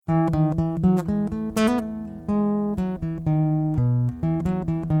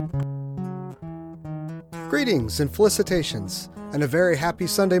Greetings and felicitations, and a very happy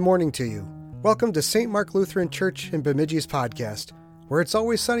Sunday morning to you. Welcome to St. Mark Lutheran Church in Bemidji's podcast, where it's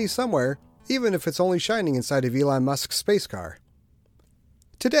always sunny somewhere, even if it's only shining inside of Elon Musk's space car.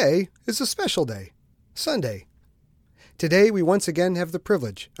 Today is a special day, Sunday. Today we once again have the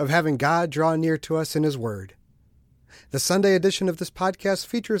privilege of having God draw near to us in His Word. The Sunday edition of this podcast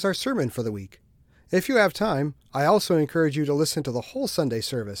features our sermon for the week. If you have time, I also encourage you to listen to the whole Sunday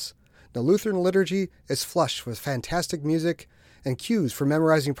service. The Lutheran liturgy is flush with fantastic music and cues for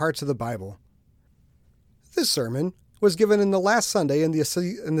memorizing parts of the Bible. This sermon was given in the last Sunday in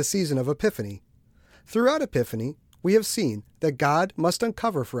the season of Epiphany. Throughout Epiphany, we have seen that God must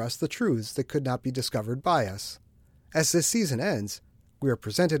uncover for us the truths that could not be discovered by us. As this season ends, we are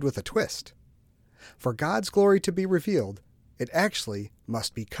presented with a twist. For God's glory to be revealed, it actually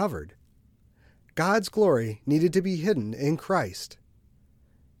must be covered. God's glory needed to be hidden in Christ.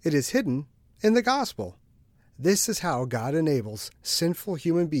 It is hidden in the gospel. This is how God enables sinful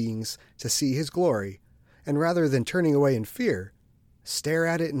human beings to see His glory, and rather than turning away in fear, stare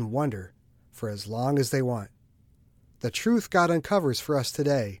at it in wonder for as long as they want. The truth God uncovers for us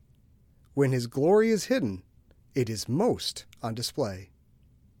today: when His glory is hidden, it is most on display.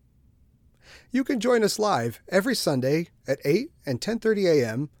 You can join us live every Sunday at 8 and 10:30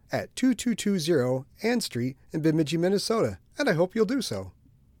 a.m. at 2220 Ann Street in Bemidji, Minnesota, and I hope you'll do so.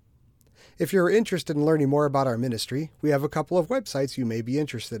 If you're interested in learning more about our ministry, we have a couple of websites you may be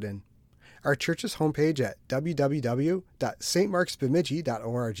interested in. Our church's homepage at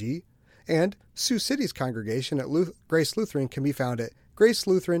www.stmarksbemidji.org, and Sioux City's congregation at Grace Lutheran can be found at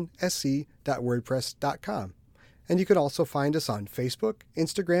graceluteransc.wordpress.com. And you can also find us on Facebook,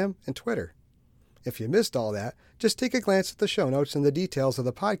 Instagram, and Twitter. If you missed all that, just take a glance at the show notes and the details of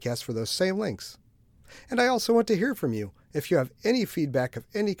the podcast for those same links. And I also want to hear from you. If you have any feedback of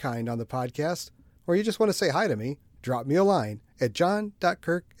any kind on the podcast, or you just want to say hi to me, drop me a line at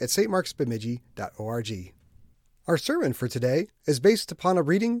john.kirk@stmarksbemidji.org. Our sermon for today is based upon a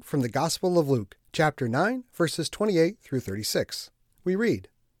reading from the Gospel of Luke, chapter 9, verses 28 through 36. We read,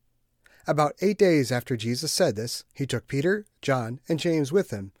 "About 8 days after Jesus said this, he took Peter, John, and James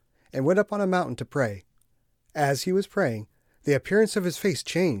with him, and went up on a mountain to pray. As he was praying, the appearance of his face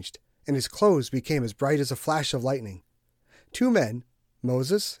changed, and his clothes became as bright as a flash of lightning. 2 men,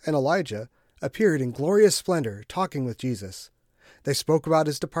 Moses and Elijah, appeared in glorious splendor, talking with Jesus. They spoke about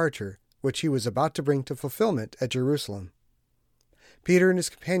his departure, which he was about to bring to fulfillment at Jerusalem. Peter and his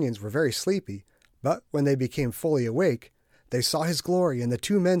companions were very sleepy, but when they became fully awake, they saw his glory and the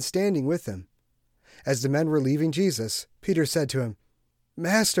 2 men standing with him. As the men were leaving Jesus, Peter said to him,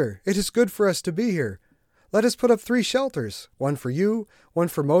 'Master, it is good for us to be here. Let us put up 3 shelters, one for you, one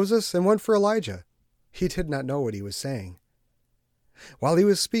for Moses, and one for Elijah.' He did not know what he was saying. While he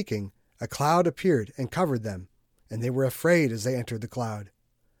was speaking, a cloud appeared and covered them, and they were afraid as they entered the cloud.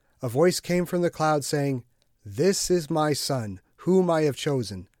 A voice came from the cloud saying, 'This is my Son, whom I have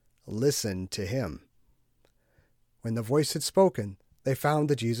chosen. Listen to him.' When the voice had spoken, they found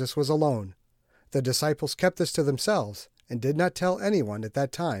that Jesus was alone. The disciples kept this to themselves and did not tell anyone at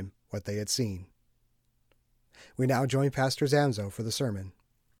that time what they had seen." We now join Pastor Zamzo for the sermon.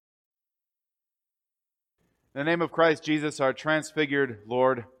 In the name of Christ Jesus, our transfigured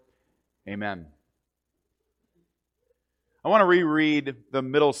Lord, amen. I want to reread the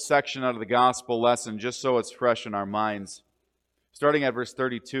middle section out of the gospel lesson just so it's fresh in our minds. Starting at verse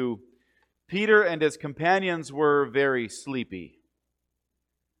 32, "Peter and his companions were very sleepy.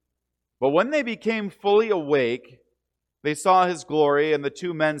 But when they became fully awake, they saw his glory and the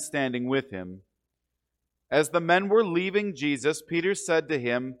 2 men standing with him. As the men were leaving Jesus, Peter said to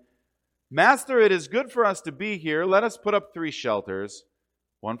him, 'Master, it is good for us to be here. Let us put up 3 shelters,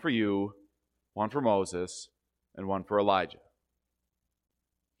 one for you, one for Moses, and one for Elijah.'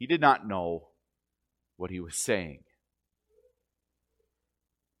 He did not know what he was saying."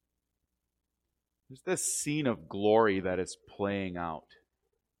 There's this scene of glory that is playing out.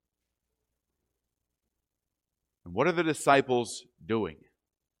 And what are the disciples doing?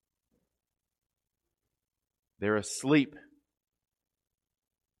 They're asleep.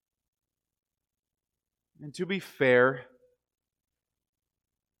 And to be fair,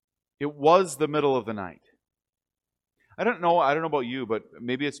 it was the middle of the night. I don't know about you, but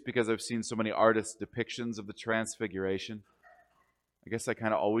maybe it's because I've seen so many artists' depictions of the Transfiguration. I guess I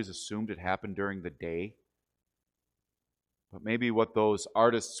kind of always assumed it happened during the day. But maybe what those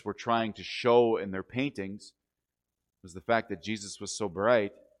artists were trying to show in their paintings was the fact that Jesus was so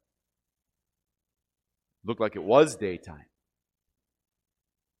bright, it looked like it was daytime.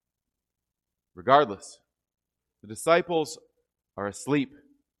 Regardless, the disciples are asleep.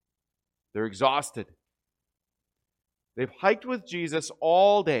 They're exhausted. They've hiked with Jesus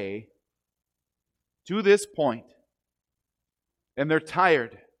all day to this point, and they're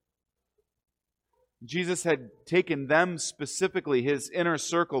tired. Jesus had taken them specifically, his inner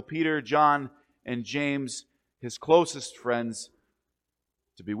circle, Peter, John, and James, his closest friends,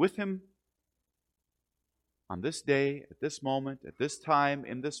 to be with him on this day, at this moment, at this time,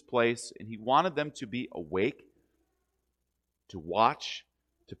 in this place, and he wanted them to be awake, to watch,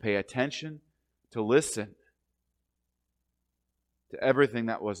 to pay attention, to listen to everything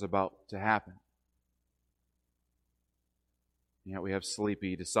that was about to happen. And yet we have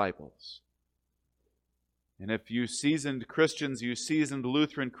sleepy disciples. And if you seasoned Christians, you seasoned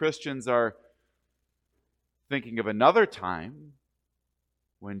Lutheran Christians are thinking of another time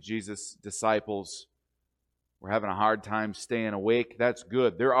when Jesus' disciples were having a hard time staying awake, that's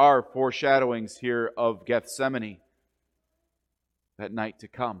good. There are foreshadowings here of Gethsemane, that night to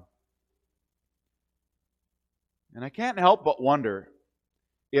come. And I can't help but wonder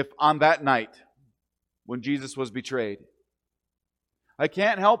if on that night when Jesus was betrayed, I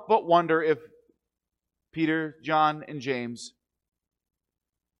can't help but wonder if Peter, John, and James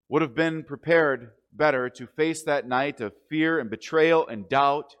would have been prepared better to face that night of fear and betrayal and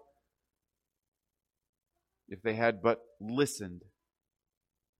doubt if they had but listened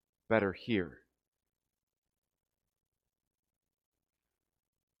better here.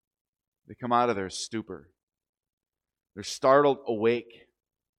 They come out of their stupor. They're startled awake.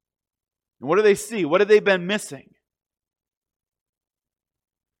 And what do they see? What have they been missing?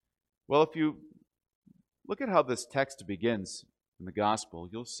 Well, if you look at how this text begins in the gospel,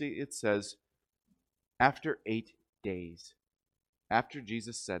 you'll see it says, after 8 days, after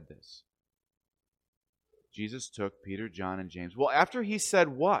Jesus said this, Jesus took Peter, John, and James. Well, after he said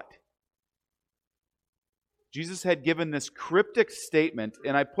what? Jesus had given this cryptic statement,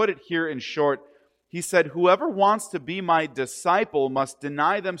 and I put it here in short. He said, whoever wants to be my disciple must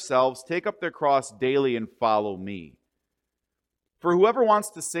deny themselves, take up their cross daily, and follow me. For whoever wants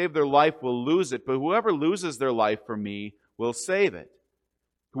to save their life will lose it, but whoever loses their life for me will save it.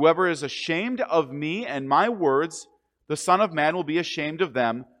 Whoever is ashamed of me and my words, the Son of Man will be ashamed of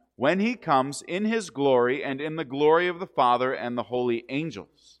them when he comes in his glory and in the glory of the Father and the holy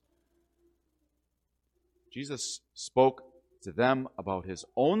angels. Jesus spoke to them about his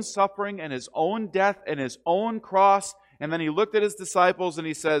own suffering and his own death and his own cross, and then he looked at his disciples and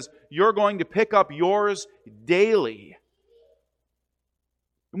he says, you're going to pick up yours daily.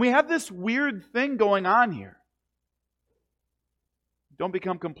 And we have this weird thing going on here. Don't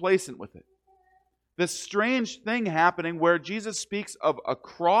become complacent with it. This strange thing happening where Jesus speaks of a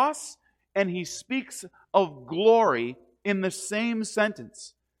cross and he speaks of glory in the same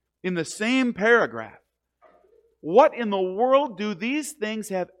sentence, in the same paragraph. What in the world do these things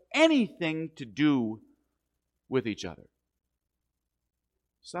have anything to do with each other?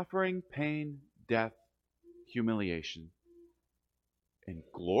 Suffering, pain, death, humiliation, and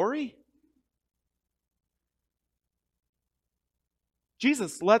glory?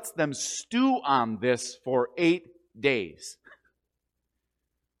 Jesus lets them stew on this for 8 days.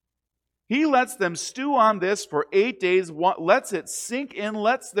 He lets them stew on this for 8 days, lets it sink in,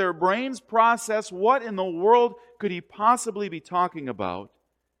 lets their brains process what in the world could he possibly be talking about.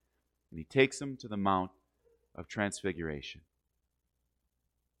 And he takes them to the Mount of Transfiguration.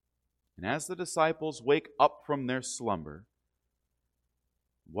 And as the disciples wake up from their slumber,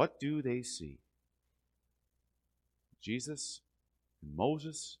 what do they see? Jesus and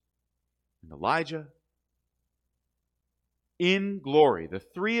Moses and Elijah in glory. The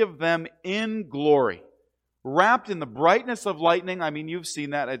three of them in glory. Wrapped in the brightness of lightning. I mean, you've seen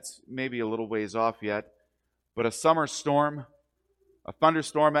that. It's maybe a little ways off yet. But a summer storm, a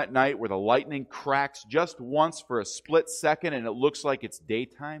thunderstorm at night where the lightning cracks just once for a split second and it looks like it's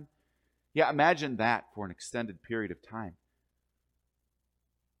daytime. Yeah, imagine that for an extended period of time.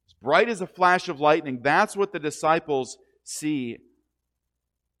 As bright as a flash of lightning, that's what the disciples see.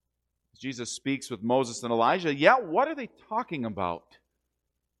 Jesus speaks with Moses and Elijah. Yeah, what are they talking about?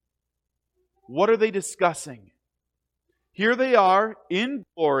 What are they discussing? Here they are in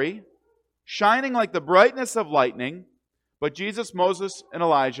glory, shining like the brightness of lightning, but Jesus, Moses, and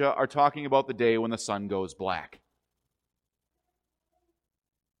Elijah are talking about the day when the sun goes black.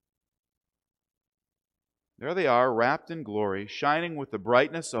 There they are, wrapped in glory, shining with the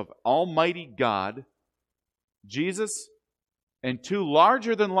brightness of Almighty God. Jesus and two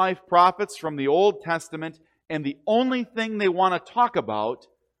larger-than-life prophets from the Old Testament, and the only thing they want to talk about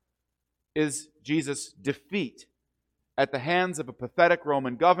is Jesus' defeat at the hands of a pathetic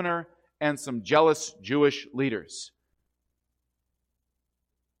Roman governor and some jealous Jewish leaders.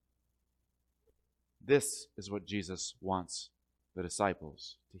 This is what Jesus wants the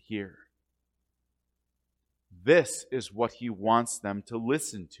disciples to hear. This is what He wants them to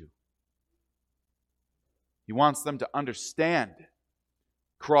listen to. He wants them to understand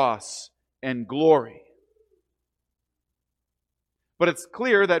cross and glory. But it's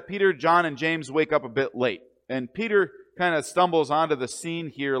clear that Peter, John, and James wake up a bit late. And Peter kind of stumbles onto the scene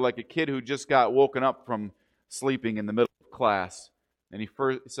here like a kid who just got woken up from sleeping in the middle of class. And he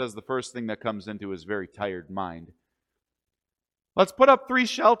says the first thing that comes into his very tired mind. Let's put up 3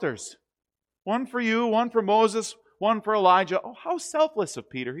 shelters. One for you, one for Moses, one for Elijah. Oh, how selfless of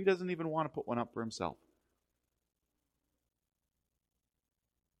Peter. He doesn't even want to put one up for himself.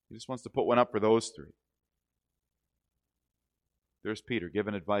 He just wants to put one up for those 3. There's Peter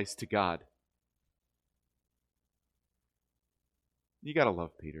giving advice to God. You got to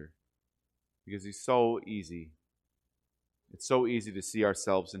love Peter because he's so easy. It's so easy to see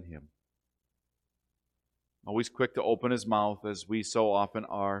ourselves in him. Always quick to open his mouth as we so often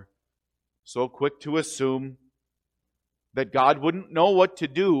are. So quick to assume that God wouldn't know what to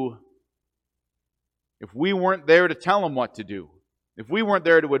do if we weren't there to tell him what to do, if we weren't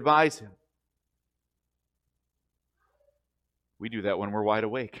there to advise him. We do that when we're wide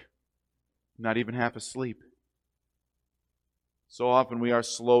awake, not even half asleep. So often we are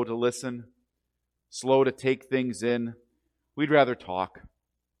slow to listen, slow to take things in. We'd rather talk,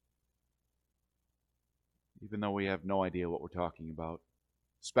 even though we have no idea what we're talking about,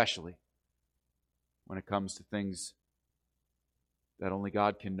 especially when it comes to things that only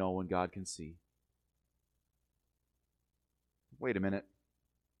God can know and God can see. Wait a minute.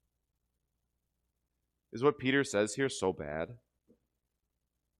 Is what Peter says here so bad?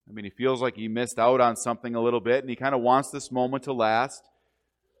 I mean, he feels like he missed out on something a little bit, and he kind of wants this moment to last.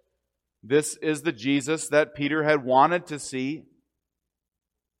 This is the Jesus that Peter had wanted to see.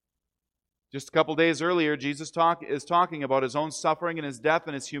 Just a couple days earlier, Jesus is talking about his own suffering and his death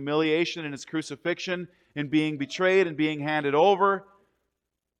and his humiliation and his crucifixion and being betrayed and being handed over.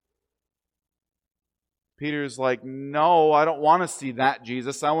 Peter's like, no, I don't want to see that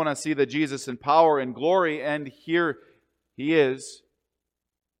Jesus. I want to see the Jesus in power and glory, and here he is.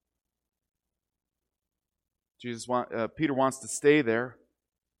 Peter wants to stay there.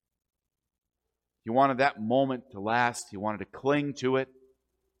 He wanted that moment to last. He wanted to cling to it.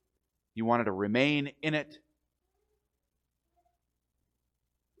 He wanted to remain in it.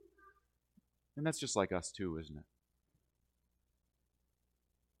 And that's just like us too, isn't it?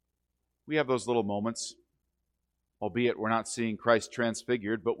 We have those little moments, albeit we're not seeing Christ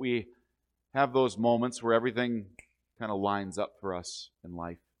transfigured, but we have those moments where everything kind of lines up for us in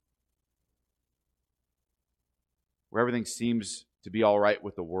life. Where everything seems to be all right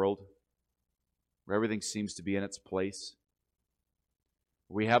with the world. Where everything seems to be in its place.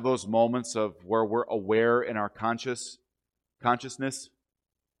 We have those moments of where we're aware in our consciousness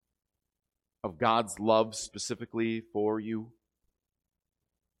of God's love specifically for you.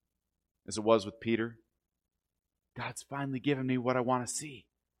 As it was with Peter. God's finally given me what I want to see.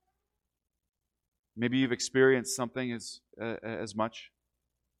 Maybe you've experienced something as much,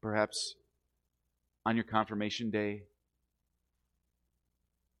 perhaps on your confirmation day,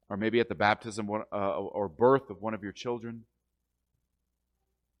 or maybe at the baptism or birth of one of your children,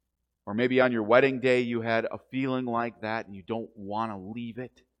 or maybe on your wedding day you had a feeling like that and you don't want to leave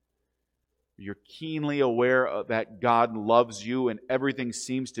it. You're keenly aware that God loves you and everything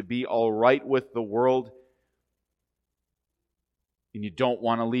seems to be all right with the world, and you don't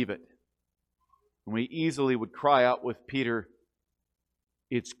want to leave it. And we easily would cry out with Peter,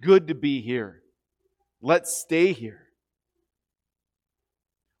 it's good to be here. Let's stay here.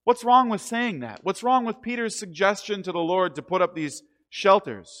 What's wrong with saying that? What's wrong with Peter's suggestion to the Lord to put up these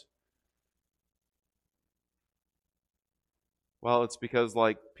shelters? Well, it's because,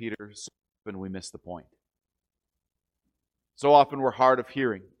 like Peter, so often we miss the point. So often we're hard of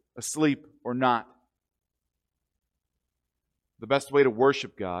hearing, asleep or not. The best way to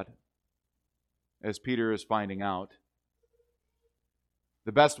worship God, as Peter is finding out,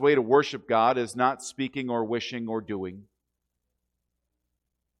 the best way to worship God is not speaking or wishing or doing.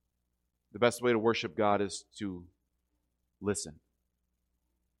 The best way to worship God is to listen.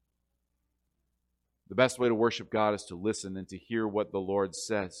 The best way to worship God is to listen and to hear what the Lord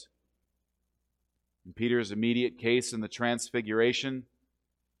says. In Peter's immediate case in the Transfiguration,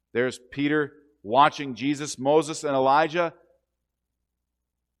 there's Peter watching Jesus, Moses, and Elijah.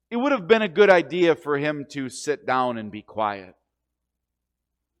 It would have been a good idea for him to sit down and be quiet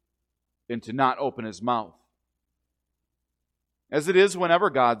and to not open his mouth. as it is whenever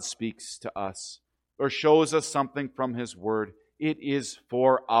God speaks to us or shows us something from His Word. It is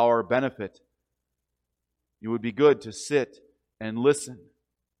for our benefit. It would be good to sit and listen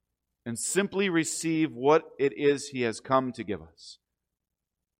and simply receive what it is He has come to give us.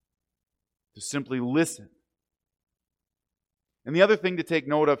 To simply listen. And the other thing to take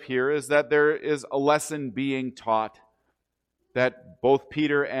note of here is that there is a lesson being taught that both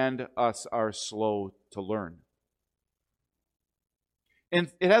Peter and us are slow to learn.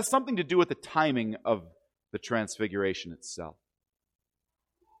 And it has something to do with the timing of the transfiguration itself.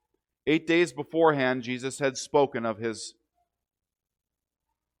 8 days beforehand, Jesus had spoken of His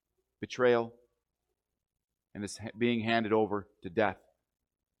betrayal and His being handed over to death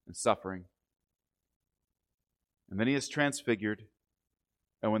and suffering. And then He is transfigured.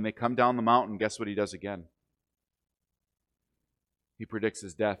 And when they come down the mountain, guess what He does again? He predicts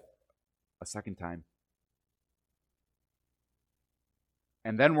His death a second time.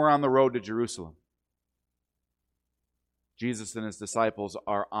 And then we're on the road to Jerusalem. Jesus and His disciples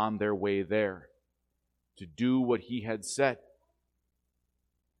are on their way there to do what He had said.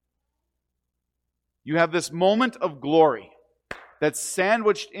 You have this moment of glory that's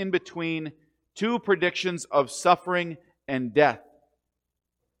sandwiched in between two predictions of suffering and death.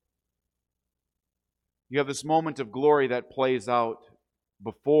 You have this moment of glory that plays out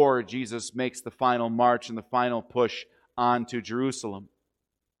before Jesus makes the final march and the final push on to Jerusalem.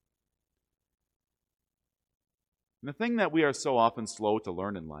 And the thing that we are so often slow to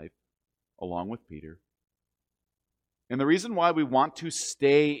learn in life, along with Peter, and the reason why we want to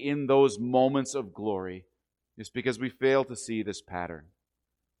stay in those moments of glory is because we fail to see this pattern.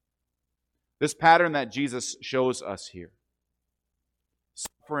 This pattern that Jesus shows us here.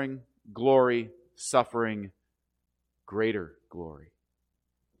 Suffering, glory, suffering, greater glory.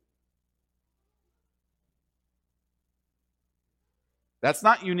 That's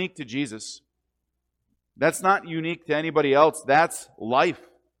not unique to Jesus. That's not unique to anybody else. That's life.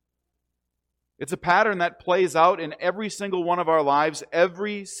 It's a pattern that plays out in every single one of our lives,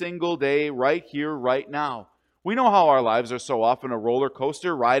 every single day, right here, right now. We know how our lives are so often a roller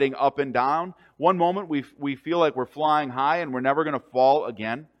coaster, riding up and down. One moment we feel like we're flying high and we're never going to fall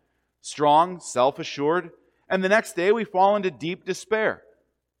again. Strong, self-assured. And the next day we fall into deep despair.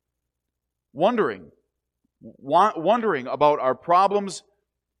 Wondering about our problems,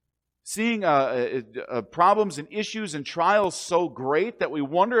 seeing problems and issues and trials so great that we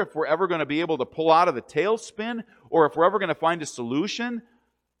wonder if we're ever going to be able to pull out of the tailspin, or if we're ever going to find a solution,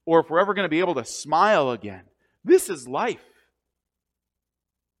 or if we're ever going to be able to smile again. This is life.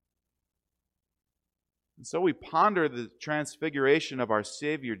 And so we ponder the transfiguration of our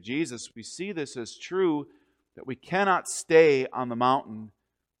Savior Jesus. We see this as true, that we cannot stay on the mountain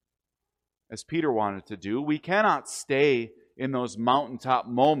as Peter wanted to do. We cannot stay in those mountaintop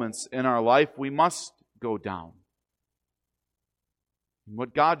moments in our life. We must go down. And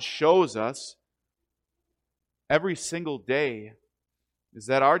what God shows us every single day is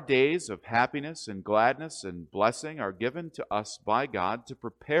that our days of happiness and gladness and blessing are given to us by God to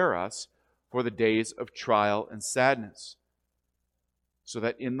prepare us for the days of trial and sadness. So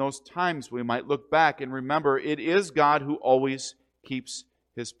that in those times we might look back and remember it is God who always keeps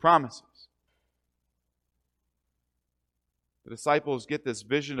His promises. The disciples get this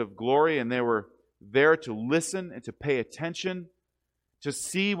vision of glory, and they were there to listen and to pay attention, to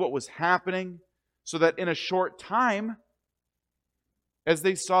see what was happening, so that in a short time, as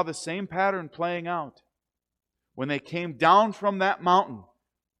they saw the same pattern playing out, when they came down from that mountain,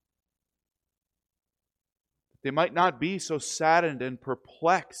 they might not be so saddened and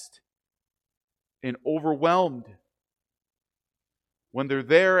perplexed and overwhelmed when they're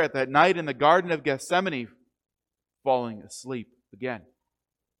there at that night in the Garden of Gethsemane, falling asleep again.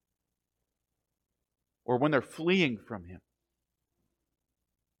 Or when they're fleeing from Him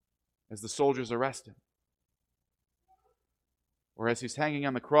as the soldiers arrest Him. Or as He's hanging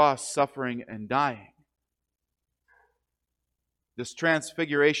on the cross, suffering and dying. This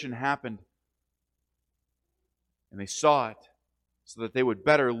transfiguration happened, and they saw it so that they would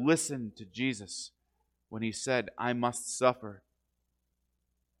better listen to Jesus when He said, I must suffer,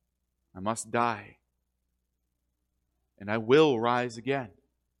 I must die, and I will rise again.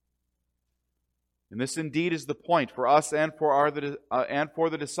 And this indeed is the point for us and for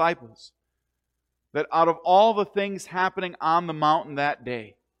the disciples, that out of all the things happening on the mountain that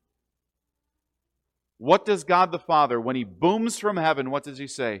day, what does God the Father, when He booms from heaven, what does He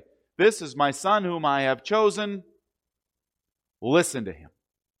say? This is my Son whom I have chosen. Listen to Him.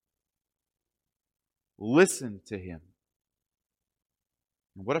 Listen to Him.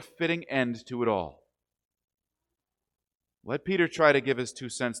 And what a fitting end to it all. Let Peter try to give his 2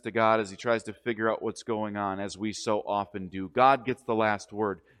 cents to God as he tries to figure out what's going on, as we so often do. God gets the last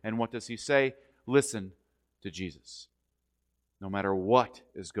word. And what does he say? Listen to Jesus, no matter what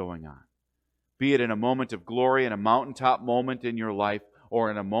is going on. Be it in a moment of glory, in a mountaintop moment in your life,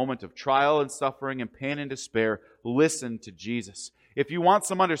 or in a moment of trial and suffering and pain and despair, listen to Jesus. If you want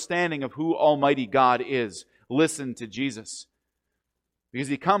some understanding of who Almighty God is, listen to Jesus. Because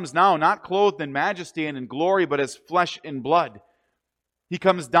he comes now not clothed in majesty and in glory, but as flesh and blood. He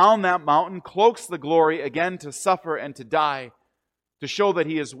comes down that mountain, cloaks the glory again to suffer and to die, to show that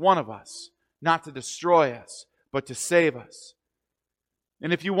he is one of us, not to destroy us, but to save us.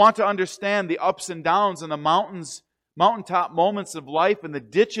 And if you want to understand the ups and downs and the mountaintop moments of life and the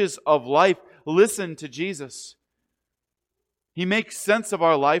ditches of life, listen to Jesus. He makes sense of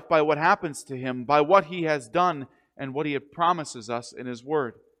our life by what happens to him, by what he has done, and what he promises us in his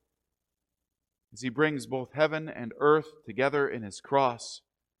word. As he brings both heaven and earth together in his cross.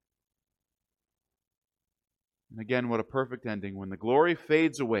 And again, what a perfect ending. When the glory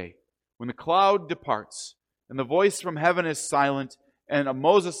fades away, when the cloud departs, and the voice from heaven is silent, and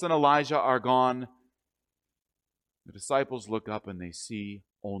Moses and Elijah are gone, the disciples look up and they see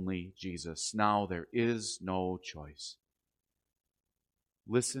only Jesus. Now there is no choice.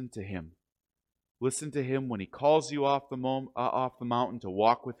 Listen to him. Listen to him when he calls you off the mountain to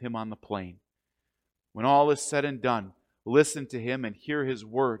walk with him on the plain. When all is said and done, listen to him and hear his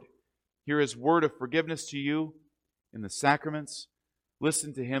word. Hear his word of forgiveness to you in the sacraments.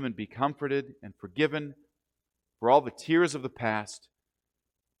 Listen to him and be comforted and forgiven for all the tears of the past.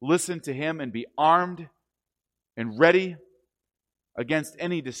 Listen to him and be armed and ready against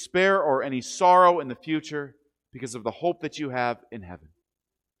any despair or any sorrow in the future because of the hope that you have in heaven.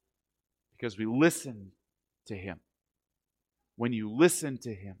 Because we listen to him. When you listen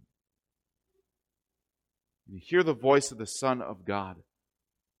to him, and you hear the voice of the Son of God,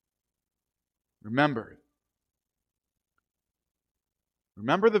 remember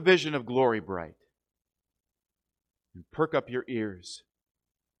the vision of Glory Bright, and perk up your ears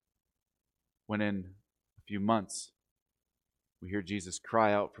when in a few months we hear Jesus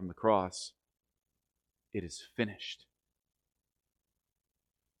cry out from the cross, "It is finished."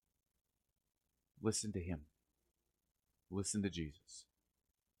 Listen to him. Listen to Jesus.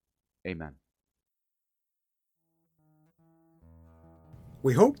 Amen.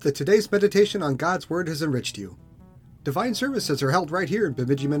 We hope that today's meditation on God's Word has enriched you. Divine services are held right here in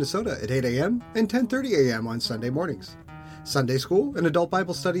Bemidji, Minnesota at 8 a.m. and 10:30 a.m. on Sunday mornings. Sunday school and adult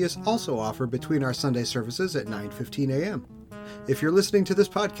Bible study is also offered between our Sunday services at 9:15 a.m. If you're listening to this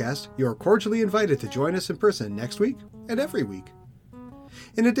podcast, you are cordially invited to join us in person next week and every week.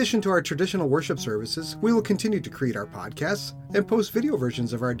 In addition to our traditional worship services, we will continue to create our podcasts and post video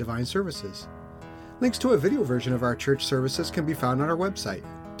versions of our divine services. Links to a video version of our church services can be found on our website,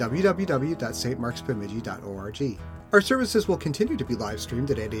 www.stmarksbemidji.org. Our services will continue to be live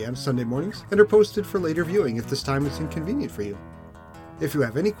streamed at 8 a.m. Sunday mornings and are posted for later viewing if this time is inconvenient for you. If you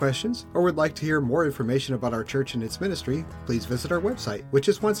have any questions or would like to hear more information about our church and its ministry, please visit our website, which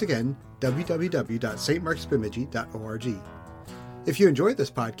is once again www.stmarksbemidji.org. If you enjoyed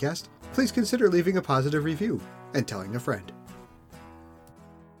this podcast, please consider leaving a positive review and telling a friend.